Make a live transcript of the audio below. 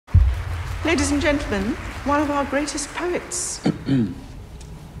Ladies and gentlemen, one of our greatest poets.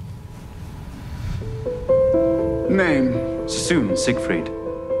 Name? Sassoon, Siegfried.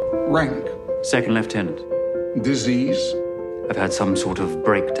 Rank? Second lieutenant. Disease? I've had some sort of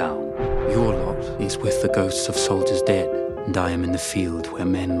breakdown. Your lot is with the ghosts of soldiers dead, and I am in the field where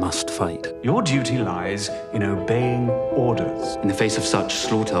men must fight. Your duty lies in obeying orders. In the face of such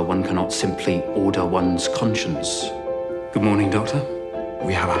slaughter, one cannot simply order one's conscience. Good morning, Doctor.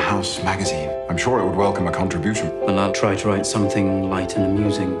 We have a house magazine. I'm sure it would welcome a contribution. Well, I'll try to write something light and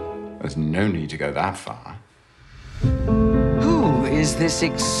amusing. There's no need to go that far. Who is this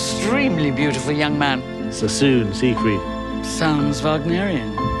extremely beautiful young man? Sassoon, Siegfried. Sounds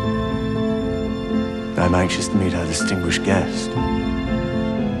Wagnerian. I'm anxious to meet our distinguished guest.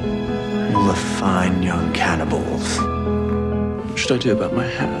 All the fine young cannibals. What should I do about my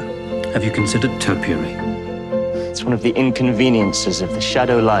hair? Have you considered topiary? It's one of the inconveniences of the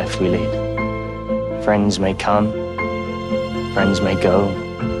shadow life we lead. Friends may come, friends may go.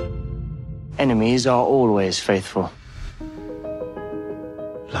 Enemies are always faithful.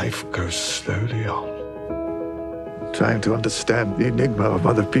 Life goes slowly on. Trying to understand the enigma of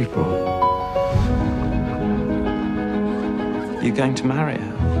other people. You're going to marry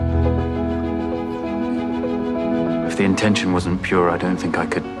her? If the intention wasn't pure, I don't think I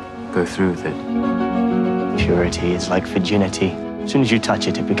could go through with it. Purity is like virginity. As soon as you touch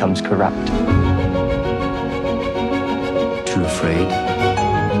it, it becomes corrupt. Too afraid.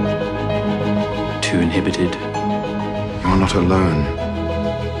 Too inhibited. You're not alone.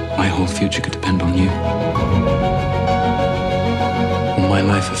 My whole future could depend on you. All my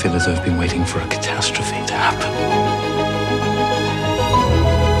life, I feel as though I've been waiting for a catastrophe to happen.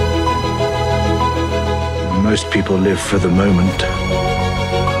 Most people live for the moment.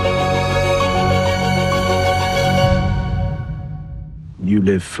 You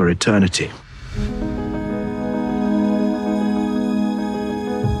live for eternity.